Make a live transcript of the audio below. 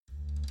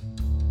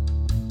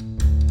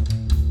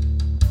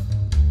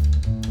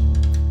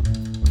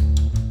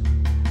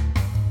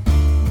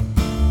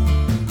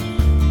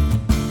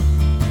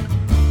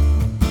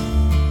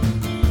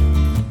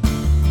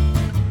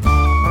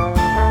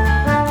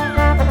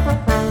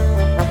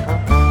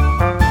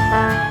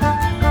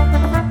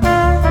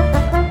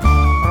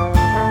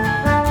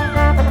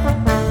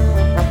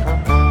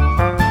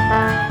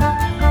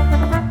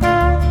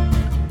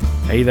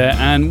Hey there,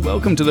 and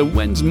welcome to the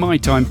When's My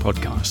Time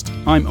podcast.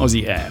 I'm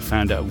Aussie Air,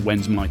 founder of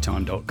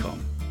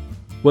whensmytime.com.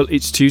 Well,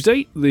 it's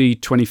Tuesday, the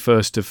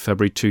 21st of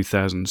February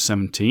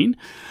 2017,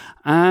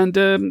 and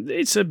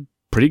it's a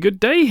pretty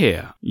good day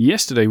here.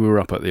 Yesterday we were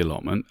up at the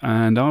allotment,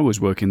 and I was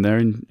working there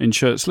in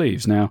shirt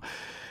sleeves. Now,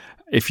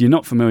 if you're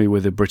not familiar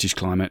with the British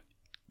climate,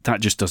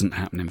 that just doesn't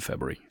happen in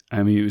February.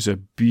 I mean, it was a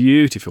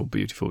beautiful,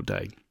 beautiful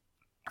day.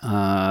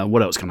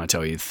 What else can I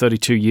tell you?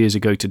 32 years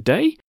ago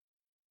today,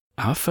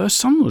 our first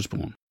son was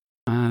born.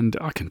 And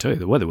I can tell you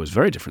the weather was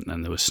very different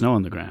then. There was snow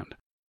on the ground.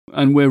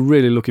 And we're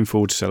really looking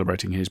forward to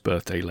celebrating his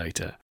birthday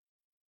later.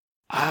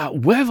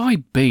 Where have I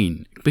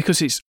been? Because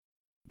it's,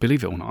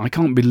 believe it or not, I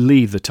can't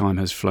believe the time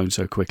has flown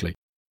so quickly.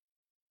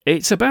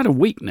 It's about a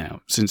week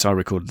now since I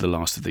recorded the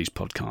last of these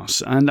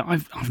podcasts, and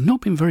I've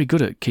not been very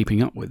good at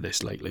keeping up with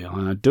this lately.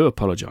 I do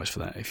apologise for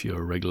that if you're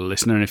a regular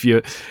listener and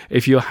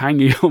if you're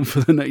hanging on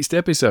for the next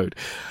episode.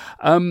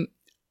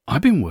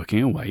 I've been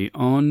working away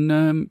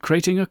on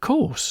creating a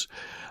course,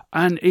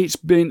 and it's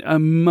been a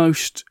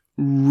most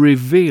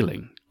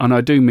revealing, and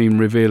I do mean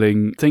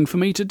revealing, thing for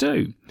me to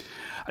do.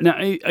 Now,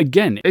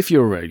 again, if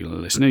you're a regular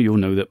listener, you'll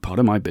know that part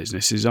of my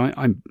business is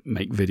I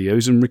make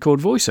videos and record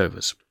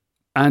voiceovers.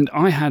 And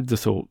I had the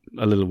thought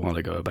a little while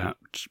ago about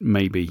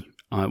maybe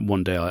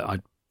one day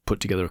I'd put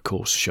together a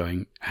course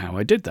showing how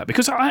I did that.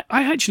 Because I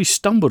actually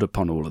stumbled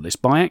upon all of this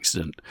by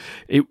accident.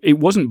 It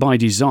wasn't by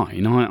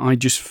design. I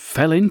just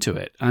fell into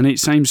it. And it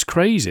seems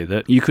crazy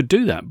that you could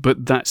do that.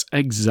 But that's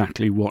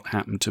exactly what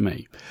happened to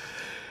me.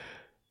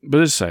 But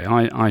as I say,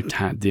 I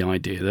had the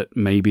idea that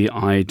maybe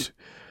I'd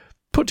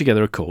put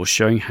together a course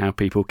showing how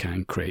people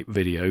can create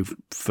video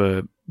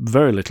for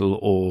very little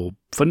or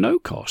for no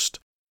cost.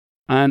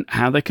 And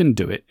how they can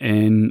do it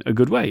in a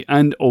good way.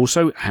 And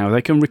also how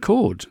they can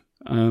record,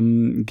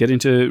 get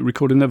into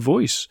recording their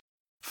voice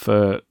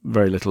for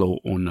very little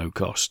or no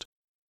cost.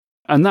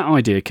 And that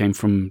idea came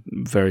from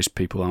various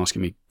people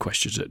asking me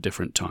questions at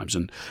different times.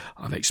 And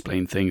I've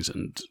explained things.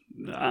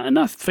 And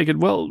I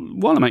figured, well,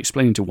 while I'm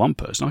explaining to one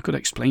person, I could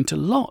explain to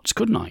lots,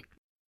 couldn't I?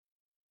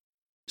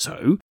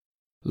 So,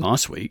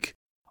 last week,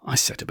 I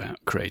set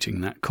about creating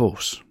that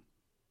course.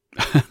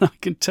 I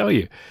can tell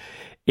you,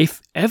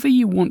 if ever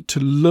you want to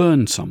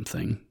learn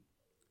something,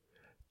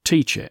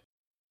 teach it.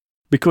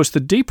 Because the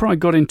deeper I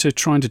got into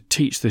trying to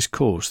teach this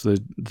course,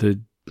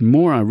 the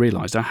more I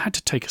realised I had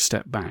to take a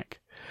step back.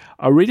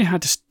 I really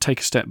had to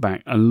take a step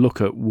back and look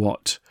at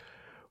what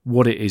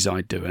it is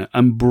I do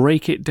and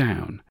break it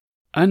down.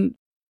 And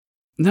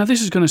now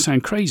this is going to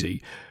sound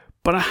crazy,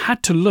 but I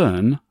had to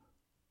learn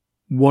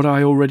what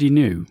I already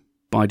knew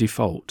by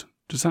default.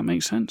 Does that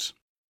make sense?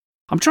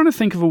 I'm trying to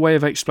think of a way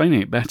of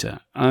explaining it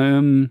better.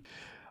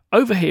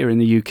 Over here in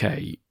the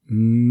UK,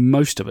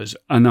 most of us,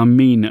 and I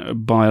mean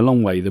by a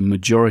long way the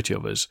majority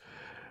of us,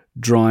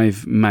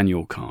 drive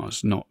manual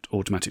cars, not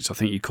automatics. I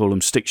think you call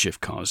them stick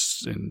shift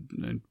cars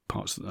in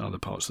other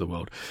parts of the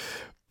world.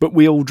 But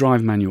we all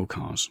drive manual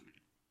cars.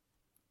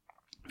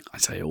 I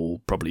say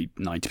all, probably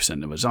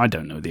 90% of us. I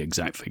don't know the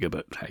exact figure,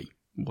 but hey,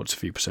 what's a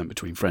few percent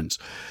between friends?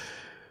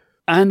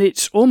 And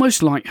it's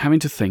almost like having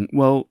to think,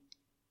 well,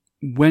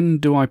 when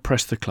do I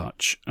press the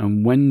clutch,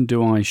 and when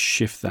do I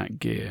shift that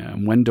gear,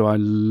 and when do I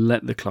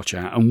let the clutch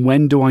out, and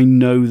when do I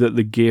know that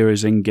the gear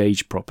is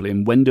engaged properly,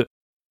 and when do...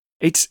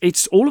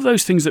 It's all of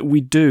those things that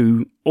we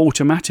do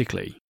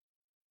automatically.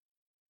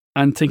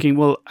 And thinking,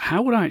 well,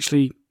 how would I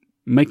actually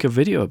make a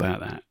video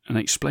about that and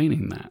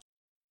explaining that?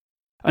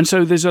 And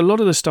so there's a lot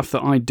of the stuff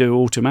that I do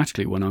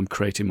automatically when I'm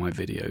creating my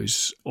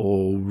videos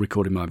or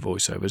recording my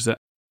voiceovers that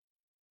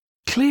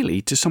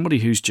clearly to somebody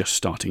who's just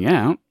starting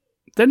out,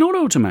 they're not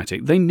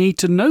automatic. They need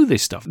to know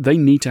this stuff. They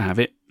need to have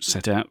it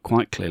set out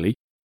quite clearly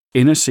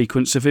in a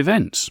sequence of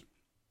events.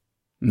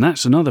 And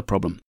that's another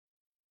problem.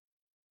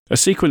 A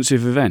sequence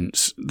of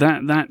events,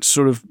 that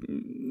sort of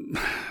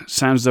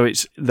sounds though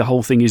it's the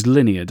whole thing is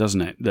linear,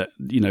 doesn't it? That,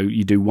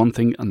 you do one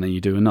thing and then you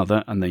do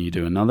another and then you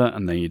do another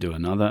and then you do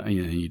another and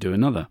then you do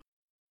another.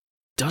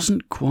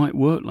 Doesn't quite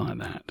work like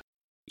that.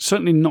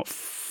 Certainly not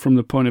from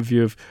the point of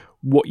view of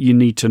what you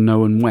need to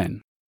know and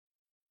when.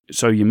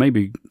 So you may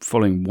be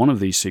following one of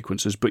these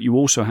sequences, but you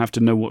also have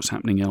to know what's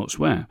happening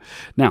elsewhere.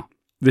 Now,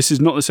 this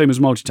is not the same as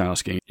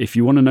multitasking. If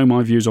you want to know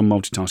my views on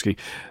multitasking,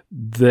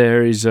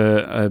 there is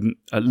at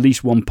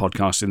least one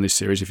podcast in this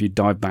series. If you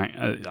dive back,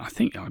 I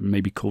think I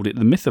maybe called it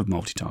The Myth of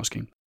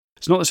Multitasking.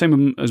 It's not the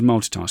same as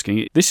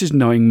multitasking. This is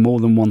knowing more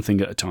than one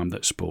thing at a time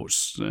that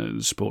supports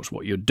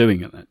what you're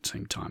doing at that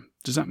same time.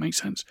 Does that make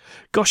sense?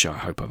 Gosh, I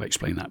hope I've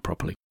explained that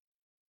properly.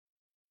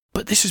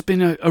 But this has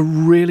been a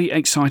really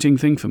exciting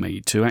thing for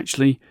me to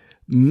actually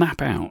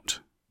map out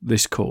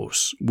this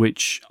course,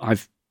 which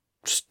I've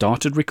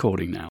started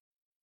recording now.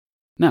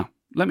 Now,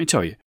 let me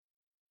tell you,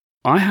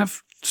 I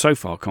have so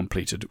far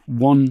completed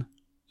one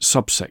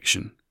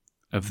subsection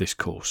of this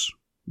course.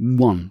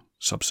 One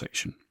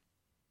subsection.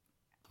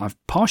 I've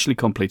partially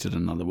completed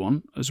another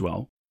one as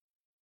well.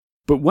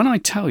 But when I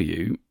tell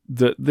you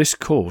that this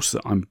course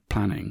that I'm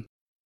planning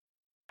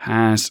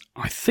has,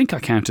 I think I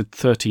counted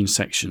 13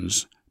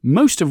 sections,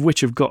 most of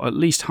which have got at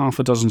least half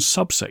a dozen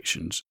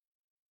subsections,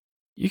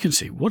 you can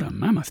see what a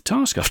mammoth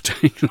task I've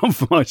taken on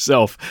for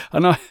myself.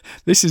 And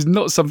this is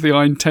not something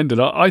I intended.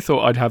 I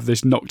thought I'd have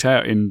this knocked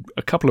out in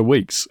a couple of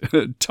weeks,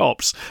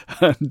 tops.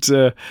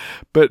 And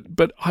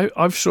but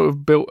I've sort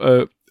of built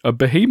a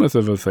behemoth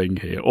of a thing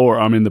here, or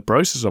I'm in the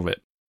process of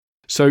it.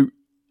 So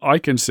I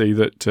can see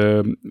that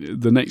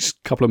the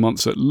next couple of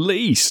months at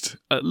least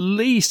are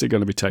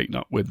going to be taken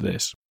up with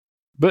this.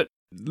 But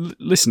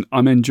listen,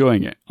 I'm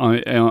enjoying it.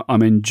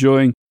 I'm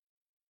enjoying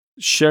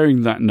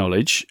sharing that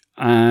knowledge,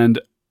 and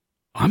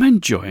I'm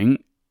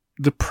enjoying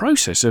the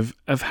process of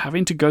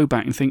having to go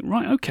back and think,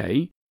 right,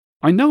 okay,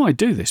 I know I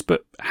do this,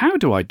 but how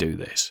do I do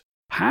this?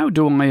 How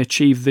do I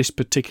achieve this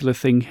particular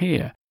thing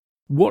here?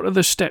 What are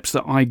the steps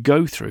that I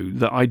go through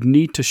that I'd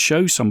need to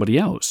show somebody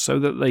else so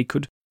that they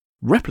could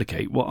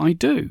replicate what I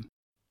do?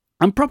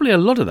 And probably a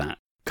lot of that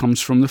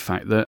comes from the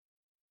fact that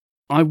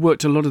I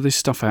worked a lot of this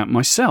stuff out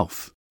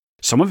myself.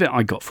 Some of it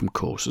I got from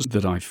courses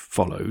that I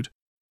followed,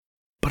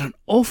 but an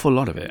awful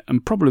lot of it,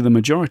 and probably the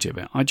majority of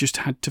it, I just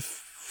had to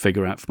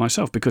figure out for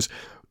myself, because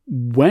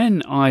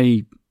when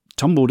I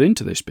tumbled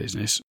into this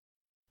business,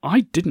 I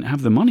didn't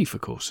have the money for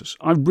courses.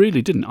 I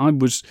really didn't.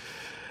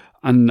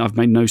 And I've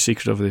made no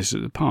secret of this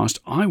in the past,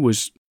 I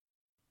was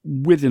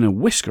within a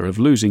whisker of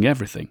losing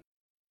everything.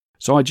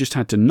 So I just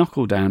had to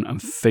knuckle down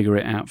and figure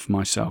it out for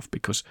myself,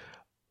 because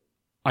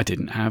I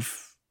didn't have,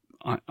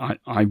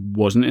 I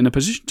wasn't in a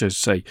position to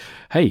say,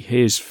 hey,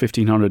 here's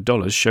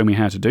 $1,500, show me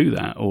how to do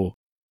that. Or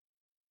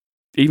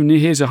even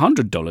here's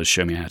 $100,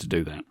 show me how to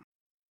do that.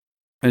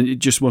 And it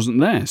just wasn't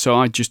there. So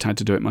I just had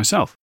to do it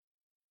myself.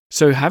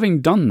 So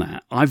having done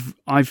that,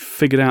 I've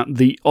figured out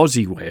the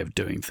Aussie way of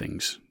doing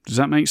things. Does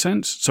that make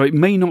sense? So it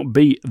may not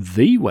be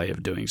the way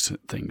of doing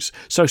things.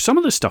 So some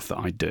of the stuff that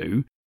I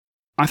do,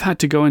 I've had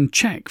to go and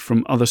check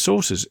from other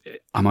sources.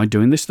 Am I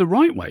doing this the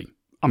right way?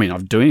 I mean,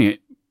 I'm doing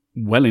it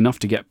well enough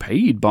to get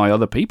paid by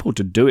other people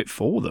to do it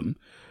for them.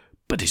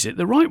 But is it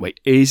the right way?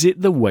 Is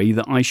it the way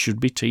that I should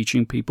be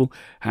teaching people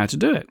how to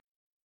do it?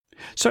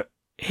 So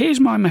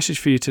here's my message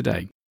for you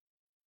today.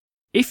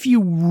 If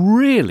you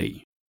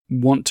really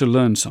want to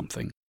learn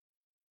something,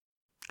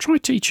 try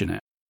teaching it,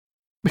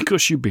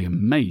 because you'd be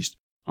amazed.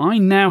 I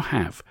now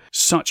have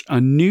such a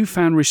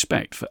newfound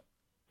respect for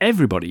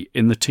everybody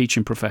in the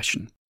teaching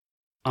profession.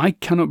 I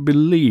cannot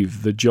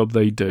believe the job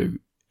they do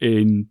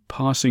in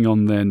passing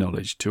on their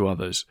knowledge to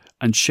others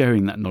and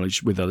sharing that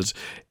knowledge with others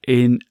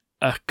in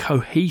a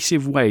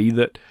cohesive way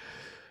that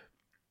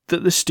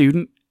the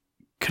student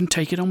can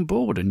take it on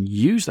board and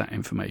use that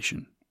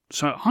information.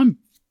 So I'm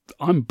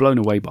blown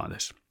away by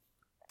this.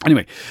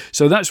 Anyway,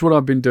 so that's what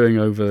I've been doing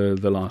over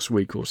the last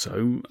week or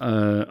so,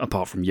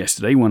 apart from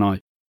yesterday when I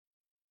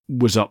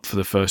was up for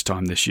the first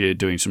time this year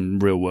doing some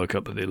real work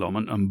up at the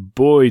allotment, and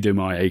boy do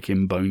my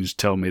aching bones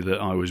tell me that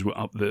I was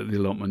up at the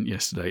allotment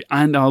yesterday,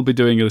 and I'll be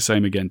doing the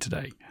same again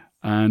today.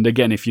 And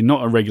again, if you're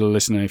not a regular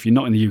listener, if you're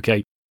not in the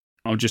UK,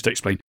 I'll just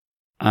explain.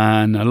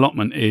 An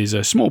allotment is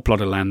a small plot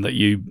of land that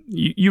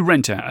you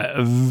rent out at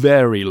a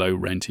very low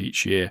rent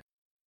each year,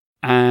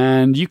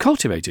 and you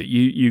cultivate it.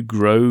 You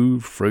grow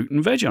fruit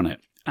and veg on it.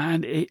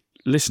 And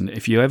listen,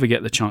 if you ever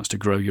get the chance to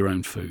grow your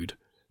own food,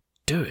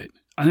 do it.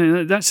 I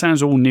mean, that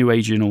sounds all new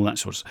agey and all that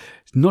sort of stuff.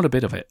 It's not a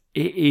bit of it.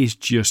 It is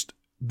just,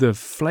 the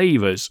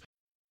flavours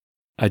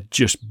are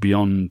just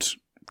beyond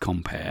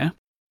compare.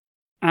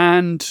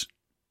 And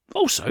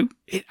also,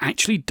 it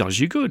actually does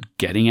you good.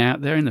 Getting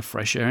out there in the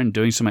fresh air and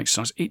doing some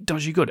exercise, it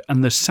does you good.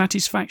 And the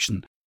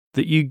satisfaction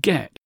that you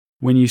get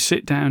when you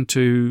sit down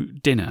to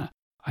dinner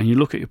and you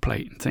look at your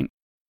plate and think,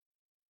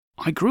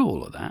 I grew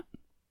all of that.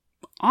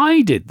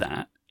 I did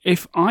that.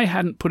 If I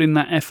hadn't put in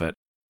that effort,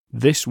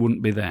 this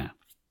wouldn't be there.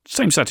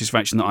 Same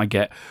satisfaction that I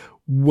get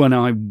when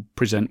I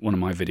present one of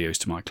my videos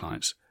to my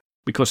clients,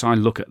 because I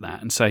look at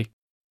that and say,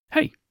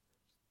 hey,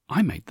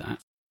 I made that.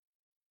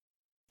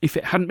 If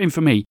it hadn't been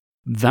for me,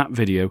 that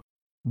video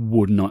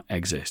would not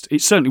exist.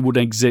 It certainly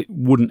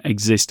wouldn't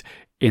exist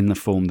in the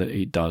form that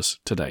it does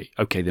today.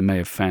 Okay, they may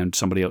have found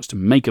somebody else to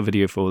make a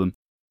video for them,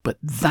 but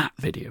that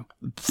video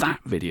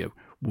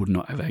would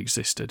not have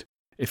existed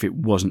if it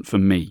wasn't for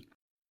me.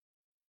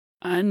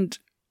 And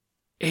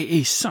it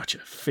is such a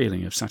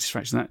feeling of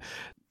satisfaction.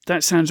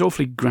 That sounds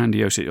awfully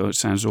grandiose, or it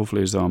sounds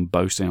awfully as though I'm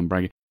boasting, I'm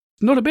bragging.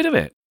 Not a bit of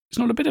it. It's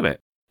not a bit of it.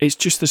 It's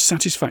just the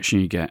satisfaction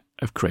you get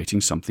of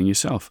creating something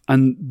yourself.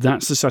 And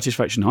that's the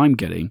satisfaction I'm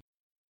getting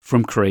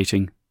from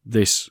creating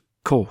this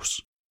course.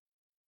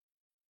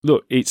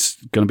 Look, it's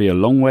going to be a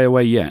long way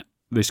away yet.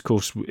 This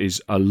course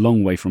is a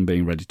long way from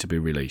being ready to be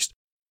released.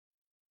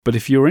 But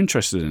if you're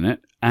interested in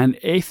it, and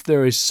if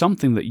there is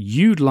something that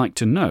you'd like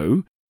to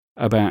know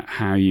about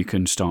how you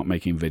can start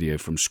making video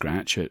from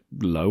scratch at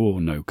low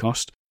or no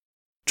cost,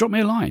 drop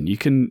me a line. You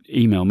can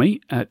email me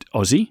at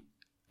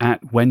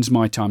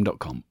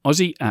ozzy@whensmytime.com.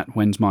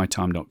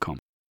 ozzy@whensmytime.com.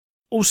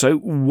 Also,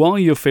 while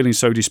you're feeling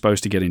so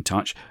disposed to get in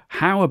touch,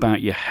 how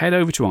about you head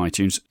over to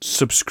iTunes,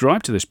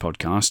 subscribe to this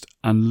podcast,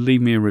 and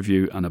leave me a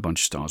review and a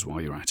bunch of stars while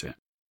you're at it.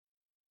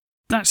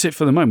 That's it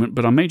for the moment,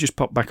 but I may just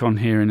pop back on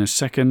here in a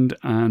second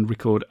and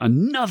record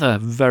another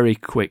very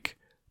quick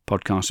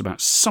podcast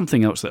about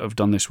something else that I've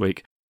done this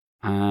week.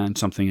 and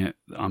something that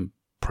I'm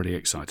pretty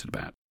excited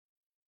about.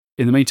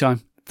 In the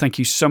meantime, thank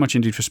you so much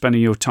indeed for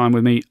spending your time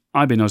with me.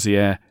 I've been Ozzy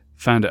Eyre,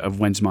 founder of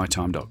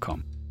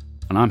whensmytime.com,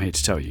 and I'm here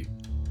to tell you,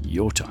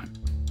 your time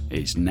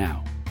is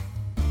now.